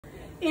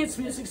It's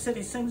Music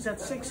City Sings at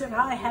 6, and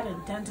I had a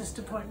dentist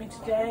appointment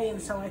today, and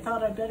so I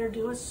thought I'd better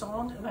do a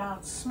song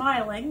about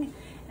smiling,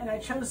 and I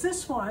chose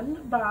this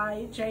one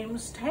by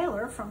James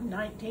Taylor from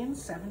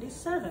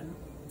 1977.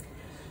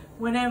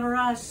 Whenever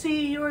I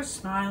see your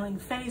smiling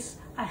face,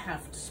 I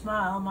have to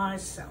smile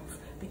myself,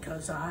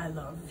 because I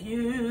love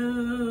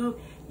you,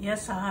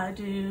 yes I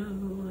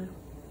do.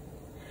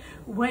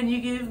 When you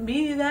give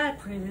me that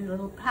pretty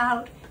little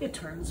pout, it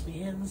turns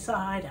me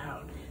inside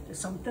out. There's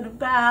something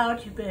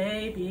about you,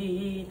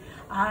 baby,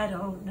 I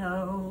don't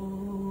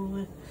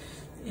know.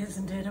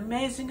 Isn't it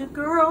amazing a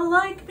girl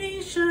like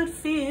me should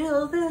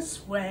feel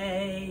this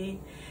way?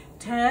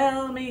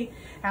 Tell me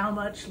how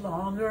much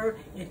longer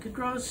it could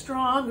grow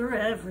stronger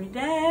every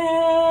day.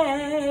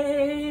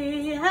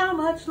 How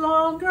much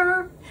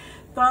longer?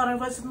 Thought I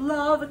was in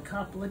love a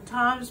couple of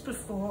times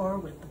before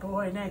with the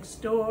boy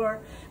next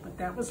door, but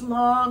that was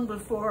long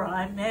before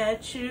I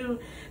met you.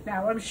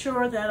 Now I'm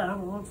sure that I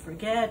won't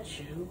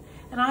forget you,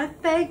 and I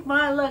thank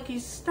my lucky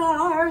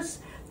stars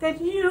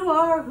that you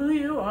are who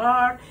you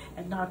are,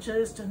 and not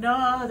just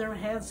another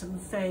handsome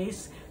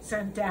face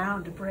sent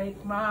down to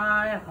break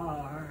my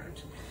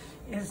heart.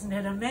 Isn't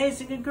it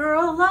amazing a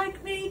girl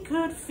like me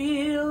could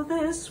feel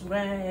this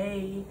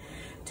way?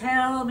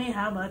 Tell me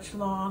how much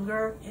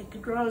longer it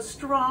could grow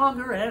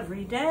stronger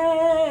every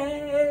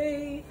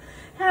day.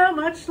 How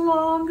much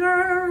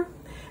longer?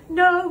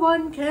 No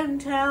one can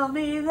tell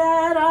me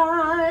that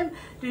I'm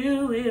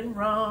doing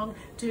wrong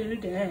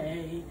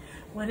today.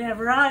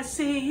 Whenever I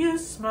see you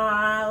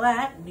smile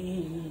at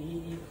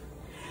me,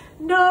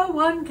 no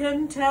one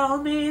can tell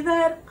me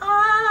that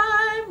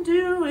I'm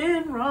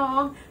doing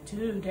wrong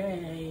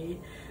today.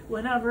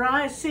 Whenever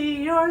I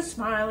see your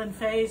smiling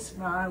face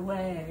my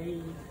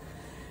way.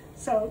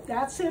 So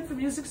that's it for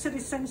Music City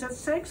Sings at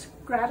 6.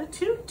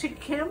 Gratitude to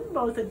Kim,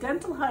 both a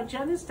dental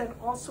hygienist and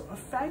also a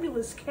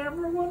fabulous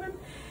camera woman.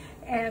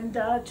 And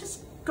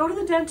just go to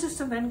the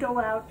dentist and then go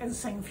out and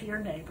sing for your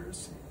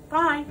neighbors.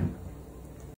 Bye.